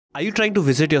Are you trying to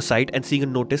visit your site and seeing a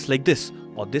notice like this,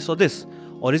 or this, or this?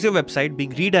 Or is your website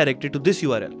being redirected to this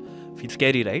URL? Feels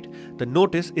scary, right? The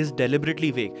notice is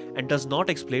deliberately vague and does not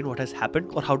explain what has happened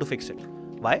or how to fix it.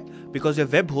 Why? Because your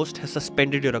web host has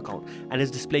suspended your account and is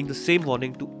displaying the same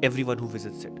warning to everyone who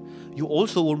visits it. You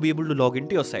also won't be able to log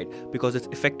into your site because it's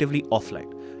effectively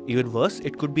offline. Even worse,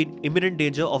 it could be in imminent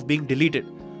danger of being deleted.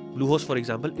 Bluehost, for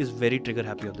example, is very trigger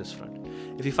happy on this front.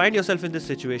 If you find yourself in this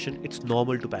situation, it's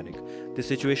normal to panic. This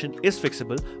situation is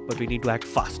fixable, but we need to act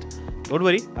fast. Don't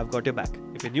worry, I've got your back.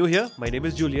 If you're new here, my name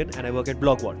is Julian and I work at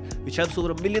Blogwall, which helps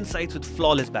over 1 million sites with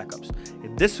flawless backups.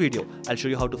 In this video, I'll show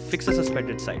you how to fix a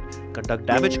suspended site, conduct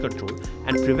damage control,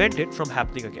 and prevent it from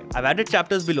happening again. I've added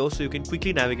chapters below so you can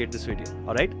quickly navigate this video.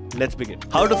 Alright, let's begin.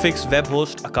 How to fix web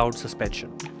host account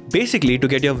suspension. Basically, to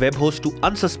get your web host to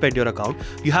unsuspend your account,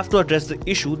 you have to address the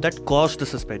issue that caused the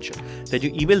suspension. Then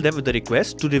you email them with the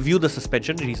request to review the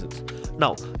suspension reasons.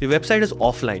 Now, your website is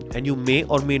offline and you may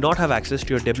or may not have access to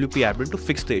your WP admin to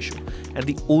fix the issue. And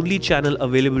the only channel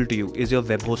available to you is your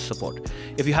web host support.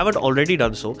 If you haven't already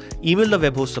done so, email the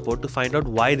web host support to find out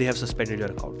why they have suspended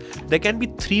your account. There can be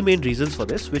 3 main reasons for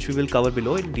this, which we will cover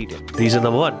below in detail. Reason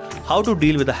number 1, how to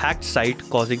deal with a hacked site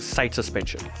causing site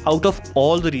suspension. Out of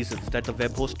all the reasons that the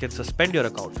web host can suspend your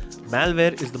account,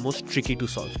 malware is the most tricky to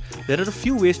solve. There are a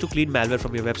few ways to clean malware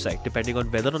from your website depending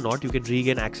on whether or not you can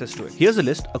regain access to it. Here's a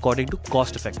list according to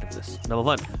cost effectiveness. Number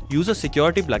 1, use a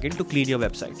security plugin to clean your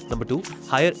website. Number 2,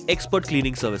 hire expert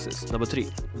cleaning services. Number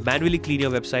 3, manually clean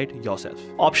your website yourself.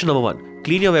 Option number 1,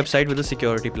 clean your website with a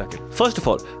security plugin. First of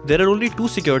all, there are only 2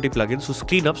 security plugins whose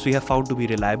cleanups we have found to be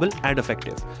reliable and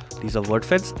effective. These are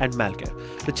WordFence and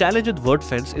MalCare. The challenge with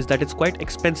WordFence is that it's quite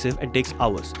expensive and takes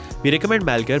hours. We recommend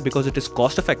MalCare because it is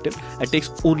cost effective and takes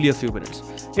only a few minutes.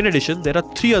 In addition, there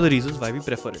are 3 other reasons why we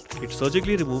prefer it. It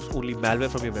surgically removes only malware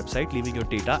from your website, leaving your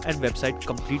data and website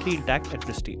completely intact and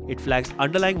pristine. It flags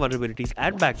underlying vulnerabilities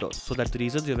and backdoors so that the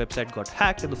reasons your website got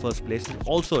hacked in the first place is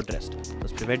also addressed,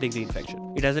 thus preventing the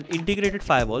infection. It has an integrated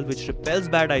firewall which repels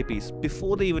bad IPs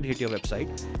before they even hit your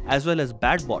website, as well as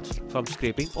bad bots from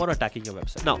scraping or attacking your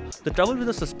website. Now, the trouble with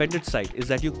a suspended site is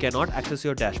that you cannot access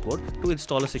your dashboard to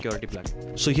install a security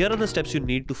plugin. So here are the steps you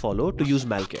need to follow to use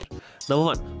MalCare. Number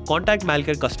 1, contact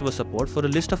MalCare customer support for a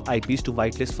list of IPs to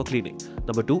whitelist for cleaning.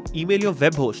 Number 2, email your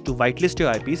web host to whitelist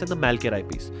your IPs and the MalCare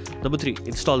IPs. Number 3,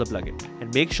 install the plugin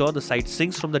and make sure the site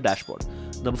syncs from the dashboard.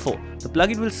 Number 4, the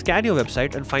plugin will scan your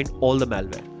website and find all the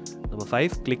malware. Number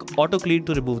 5, click auto clean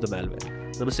to remove the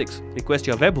malware. Number 6, request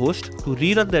your web host to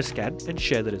rerun their scan and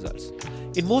share the results.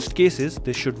 In most cases,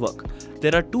 this should work.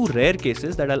 There are 2 rare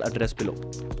cases that I'll address below.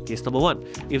 Case number 1,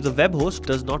 if the web host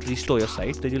does not restore your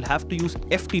site, then you'll have to use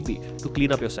FTP to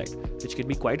clean up your site, which can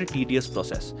be quite a tedious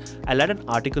process. I'll add an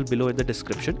article below in the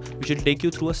description which will take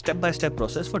you through a step-by-step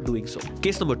process for doing so.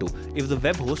 Case number 2, if the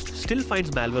web host still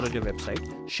finds malware on your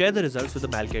website, share the results with the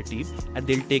MalCare team and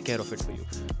they'll take care of it for you.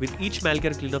 With each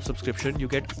MalCare cleanup subscription, you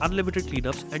get unlimited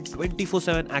cleanups and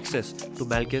 24/7 access to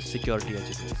MalCare's security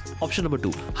engineers. Option number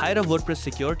 2, hire a WordPress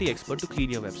security expert to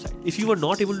clean your website. If you were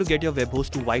not able to get your web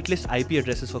host to whitelist IP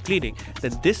addresses for cleaning,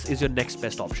 then this is your next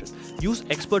best option. Use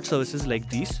expert services like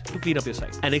these to clean up your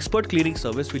site. An expert cleaning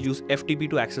service will use FTP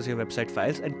to access your website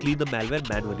files and clean the malware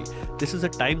manually. This is a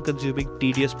time-consuming,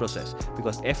 tedious process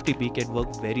because FTP can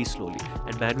work very slowly,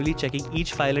 and manually checking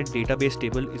each file and database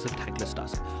table is a thankless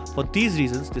task. For these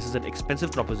reasons, this is an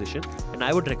expensive proposition and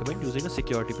I would recommend using a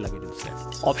security plugin instead.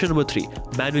 Option number 3,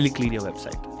 manually clean your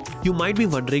website. You might be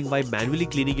wondering why manually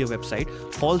cleaning your website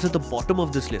falls at the bottom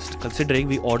of this list, considering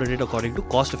we ordered it according to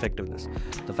cost effectiveness.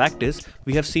 The fact is,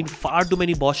 we have seen far too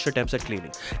many botched attempts at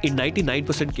cleaning. In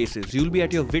 99% cases, you'll be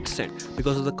at your wit's end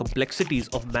because of the complexities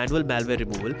of manual malware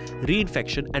removal,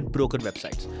 reinfection, and broken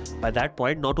websites. By that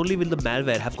point, not only will the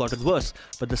malware have gotten worse,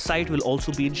 but the site will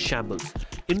also be in shambles.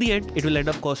 In the end, it will end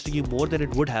up costing you more than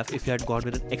it would have if you had gone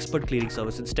with an expert cleaning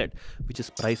service instead, which is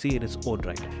pricey in its own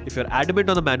right. If you're adamant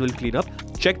on the manual cleanup,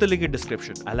 check the link in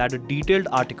description. I'll add a detailed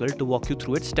article to walk you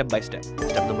through it step by step.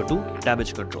 Step number 2,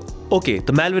 damage control. Okay,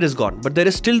 the malware is gone, but there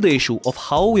is still the issue of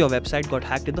how your website got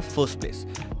hacked in the first place.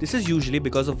 This is usually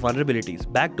because of vulnerabilities,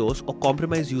 backdoors, or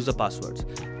compromised user passwords.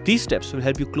 These steps will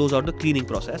help you close out the cleaning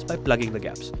process by plugging the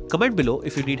gaps. Comment below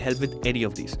if you need help with any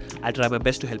of these. I'll try my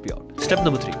best to help you out. Step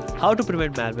number 3. How to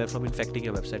prevent malware from infecting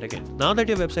your website again. Now that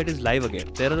your website is live again,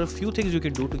 there are a few things you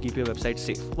can do to keep your website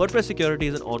safe. WordPress security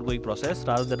is an ongoing process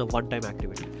rather than a one-time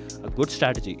activity. A good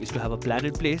strategy is to have a plan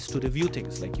in place to review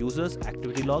things like users,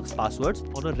 activity logs, passwords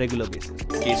on a regular basis.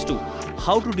 Case 2.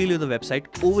 How to deal with a website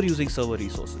overusing server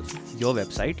resources. Your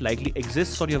website likely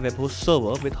exists on your Webhost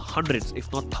server with hundreds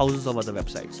if not thousands of other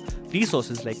websites.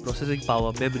 Resources like processing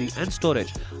power, memory and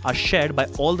storage are shared by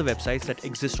all the websites that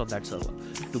exist on that server.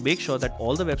 To make sure that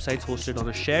all the websites hosted on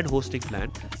a shared hosting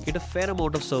plan get a fair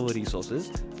amount of server resources,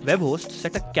 Webhost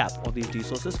set a cap on these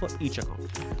resources for each account.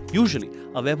 Usually,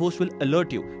 a web host will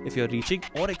alert you if you're reaching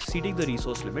or exceeding the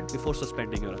resource limit before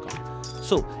suspending your account.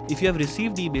 So, if you have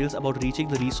received emails about reaching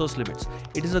the resource limits,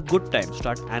 it is a good time to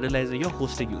start analyzing your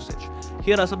hosting usage.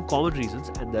 Here are some common reasons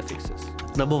and their fixes.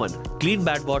 Number 1. Clean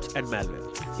bad bots and malware.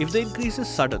 If the increase is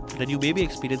sudden, then you may be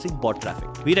experiencing bot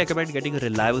traffic. We recommend getting a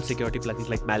reliable security plugin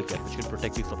like MalCare, which can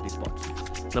protect you from these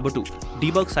bots. Number 2.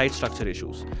 Debug site structure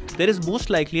issues. There is most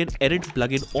likely an errant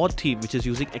plugin or theme which is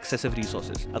using excessive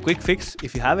resources. A quick fix: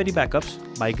 if you have any backups,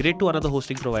 migrate to another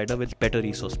hosting provider with better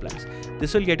resource plans.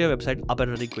 This will get your website up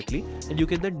and running quickly, and you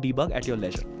can then debug at your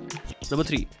leisure. Number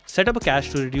 3. Set up a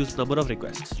cache to reduce number of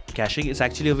requests. Caching is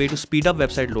actually a way to speed up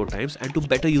website load times and to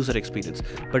better user experience,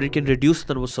 but it can reduce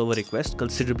the number of server requests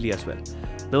considerably as well.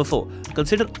 Number 4.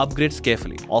 Consider upgrades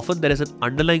carefully. Often there is an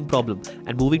underlying problem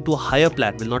and moving to a higher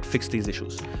plan will not fix these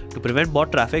issues. To prevent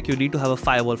bot traffic, you need to have a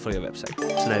firewall for your website.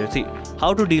 Scenario 3.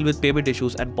 How to deal with payment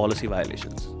issues and policy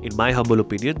violations. In my humble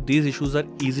opinion, these issues are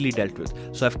easily dealt with,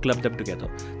 so I've clubbed them together.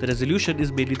 The resolution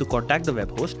is mainly to contact the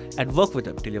web host and work with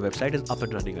them till your website is up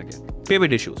and running again.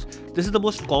 Payment issues. This is the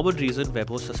most common reason web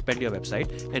hosts suspend your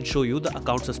website and show you the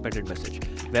account suspended message.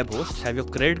 Web hosts have your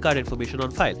credit card information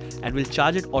on file and will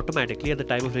charge it automatically at the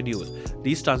time of renewal.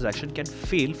 These transactions can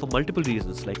fail for multiple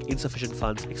reasons like insufficient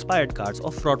funds, expired cards,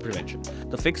 or fraud prevention.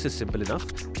 The fix is simple enough.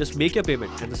 Just make your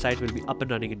payment and the site will be up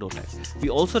and running in no time. We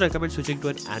also recommend switching to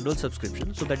an annual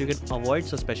subscription so that you can avoid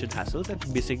suspension hassles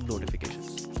and missing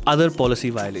notifications. Other policy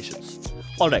violations.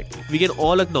 Alright, we can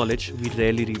all acknowledge we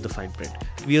rarely read the fine print.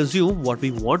 We assume what we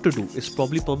want to do is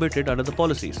probably permitted under the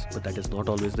policies, but that is not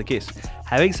always the case.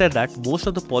 Having said that, most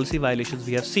of the policy violations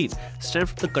we have seen stem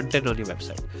from the content on your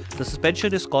website. The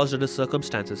suspension is caused under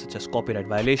circumstances such as copyright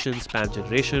violations, spam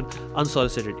generation,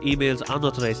 unsolicited emails,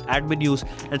 unauthorized admin use,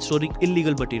 and storing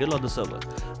illegal material on the server.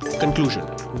 Conclusion.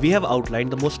 We have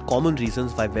outlined the most common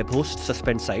reasons why web hosts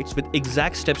suspend sites with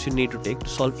exact steps you need to take to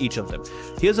solve each of them.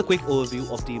 Here's a quick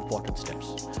overview of the important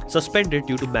steps. Suspended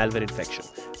due to malware infection.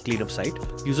 Clean up site.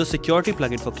 Use a security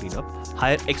plugin for cleanup.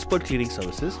 Hire expert cleaning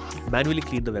services. Manually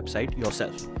clean the website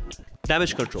yourself.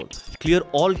 Damage control. Clear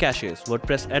all caches,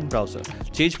 WordPress and browser.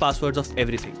 Change passwords of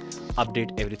everything.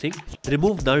 Update everything.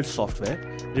 Remove null software.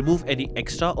 Remove any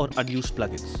extra or unused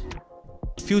plugins.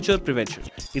 Future prevention.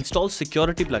 Install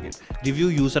security plugin. Review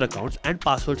user accounts and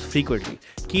passwords frequently.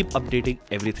 Keep updating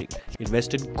everything.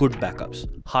 Invest in good backups.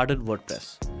 Harden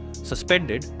WordPress.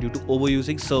 Suspended due to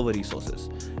overusing server resources.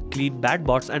 Clean bad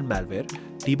bots and malware.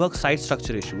 Debug site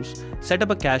structure issues. Set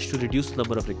up a cache to reduce the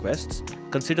number of requests.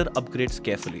 Consider upgrades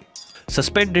carefully.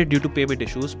 Suspended due to payment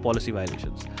issues, policy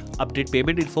violations. Update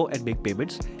payment info and make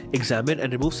payments. Examine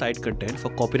and remove site content for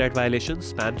copyright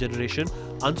violations, spam generation,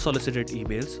 unsolicited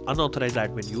emails, unauthorized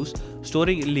admin use,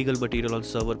 storing illegal material on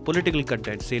server, political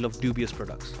content, sale of dubious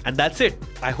products. And that's it.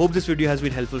 I hope this video has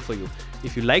been helpful for you.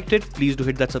 If you liked it, please do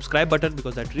hit that subscribe button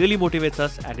because that really motivates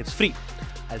us and it's free.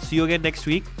 I'll see you again next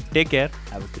week. Take care.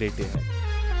 Have a great day ahead.